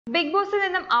Big ബോസിൽ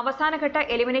നിന്നും അവസാനഘട്ട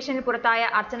എലിമിനേഷനിൽ പുറത്തായ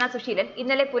അർച്ചന സുശീലൻ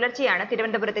ഇന്നലെ പുലർച്ചെയാണ്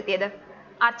തിരുവനന്തപുരത്തെത്തിയത്.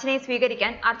 അർച്ചനയെ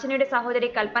സ്വീകരിക്കാൻ അർച്ചനയുടെ സഹോദരി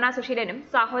കൽപ്പന സുശീലനും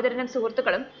സഹോദരനും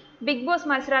സുഹൃത്തുക്കളും ബിഗ് ബോസ്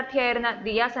മത്സരാർത്ഥിയായിരുന്ന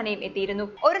ദിയാസനയും എത്തിയിരുന്നു.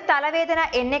 ഒരു തലവേദന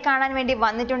എന്നെ കാണാൻ വേണ്ടി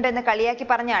വന്നിട്ടുണ്ടെന്ന് കളിയാക്കി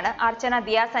പറഞ്ഞാണ് അർച്ചന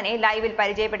ദിയാസനയെ ലൈവിൽ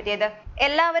പരിചയപ്പെടുത്തിയത്.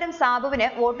 എല്ലാവരും സാബുവിന്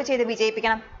വോട്ട് ചെയ്ത്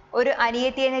വിജയിപ്പിക്കണം. ഒരു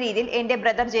അനിയത്തി എന്ന രീതിയിൽ എന്റെ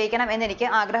ബ്രദർ ജയിക്കണം എന്നെനിക്ക്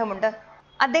ആഗ്രഹമുണ്ട്.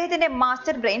 അദ്ദേഹത്തിന്റെ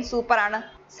മാസ്റ്റർ ബ്രെയിൻ സൂപ്പറാണ്.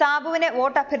 സാബുവിനെ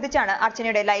വോട്ട് അഭ്യർത്ഥിച്ചാണ്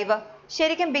അർച്ചനയുടെ ലൈവ്.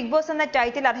 ശരിക്കും ബിഗ് ബോസ് എന്ന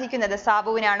ടൈറ്റിൽ അർഹിക്കുന്നത്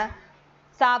സാബുവിനാണ്.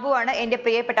 സാബുവാണ് എന്റെ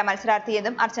പ്രിയപ്പെട്ട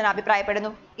മത്സരാർത്ഥിയെന്നും അർച്ചന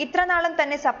അഭിപ്രായപ്പെടുന്നു. ഇത്രനാളും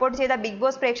തന്നെ സപ്പോർട്ട് ചെയ്ത ബിഗ്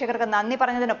ബോസ് പ്രേക്ഷകർക്ക് നന്ദി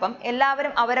പറഞ്ഞതിനൊപ്പം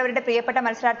എല്ലാവരും അവരവരുടെ പ്രിയപ്പെട്ട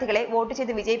മത്സരാർത്ഥികളെ വോട്ട്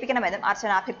ചെയ്ത് വിജയിപ്പിക്കണമെന്നും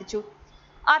അർച്ചന അഭ്യർത്ഥിച്ചു.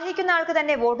 അർഹിക്കുന്ന ആൾക്ക്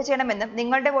തന്നെ വോട്ട് ചെയ്യണമെന്നും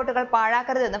നിങ്ങളുടെ വോട്ടുകൾ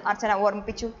പാഴാക്കരുതെന്നും അർച്ചന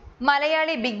ഓർമ്മിപ്പിച്ചു.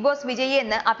 മലയാളി ബിഗ് ബോസ് വിജയി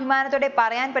എന്ന് അഭിമാനത്തോടെ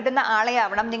പറയാൻ പറ്റുന്ന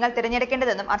ആളെയാവണം നിങ്ങൾ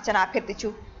തിരഞ്ഞെടുക്കേണ്ടതെന്നും അർച്ചന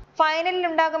അഭ്യർത്ഥിച്ചു. ഫൈനലിൽ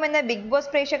ഉണ്ടാകുമെന്ന് ബിഗ് ബോസ്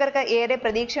പ്രേക്ഷകർക്ക് ഏറെ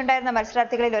പ്രതീക്ഷയുണ്ടായിരുന്ന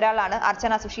മത്സരാർത്ഥികളിൽ ഒരാളാണ്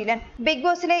അർച്ചന സുശീലൻ. ബിഗ്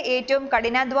ബോസിലെ ഏറ്റവും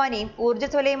കഠിനാധ്വാനിയും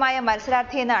ഊർജ്ജസ്വലയുമായ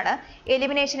മത്സരാർത്ഥിയെന്നാണ്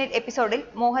എലിമിനേഷനിൽ എപ്പിസോഡിൽ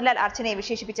മോഹൻലാൽ അർച്ചനയെ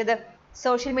വിശേഷിപ്പിച്ചത്.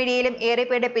 സോഷ്യൽ മീഡിയയിലും ഏറെ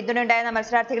പേരുടെ പിന്തുണയുണ്ടായിരുന്ന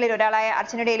മത്സരാർത്ഥികളിൽ ഒരാളായ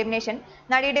അർച്ചനയുടെ എലിമിനേഷൻ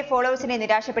നടിയുടെ ഫോളോവേഴ്സിനെ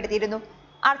നിരാശപ്പെടുത്തിയിരുന്നു.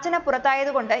 അർച്ചന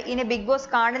പുറത്തായതുകൊണ്ട് ഇനി ബിഗ് ബോസ്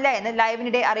കാണില്ല എന്ന്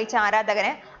ലൈവിനിടെ അറിയിച്ച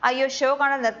ആരാധകന് അയ്യോ ഷോ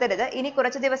കാണാൻ നിർത്തരുത്, ഇനി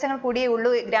കുറച്ചു ദിവസങ്ങൾ കൂടിയേ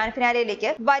ഉള്ളൂ, ഗ്രാൻഡ് ഫിനാലയിലേക്ക്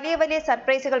വലിയ വലിയ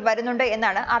സർപ്രൈസുകൾ വരുന്നുണ്ട്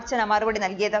എന്നാണ് അർച്ചന മറുപടി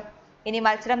നൽകിയത്. ഇനി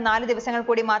മത്സരം 4 ദിവസങ്ങൾ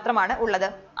കൂടി മാത്രമാണ് ഉള്ളത്.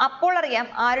 അപ്പോൾ അറിയാം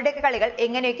ആരുടെയൊക്കെ കളികൾ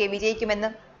എങ്ങനെയൊക്കെ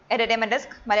വിജയിക്കുമെന്ന്. എന്റർടൈൻമെന്റ്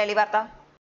ഡെസ്ക്, മലയാളി വാർത്ത.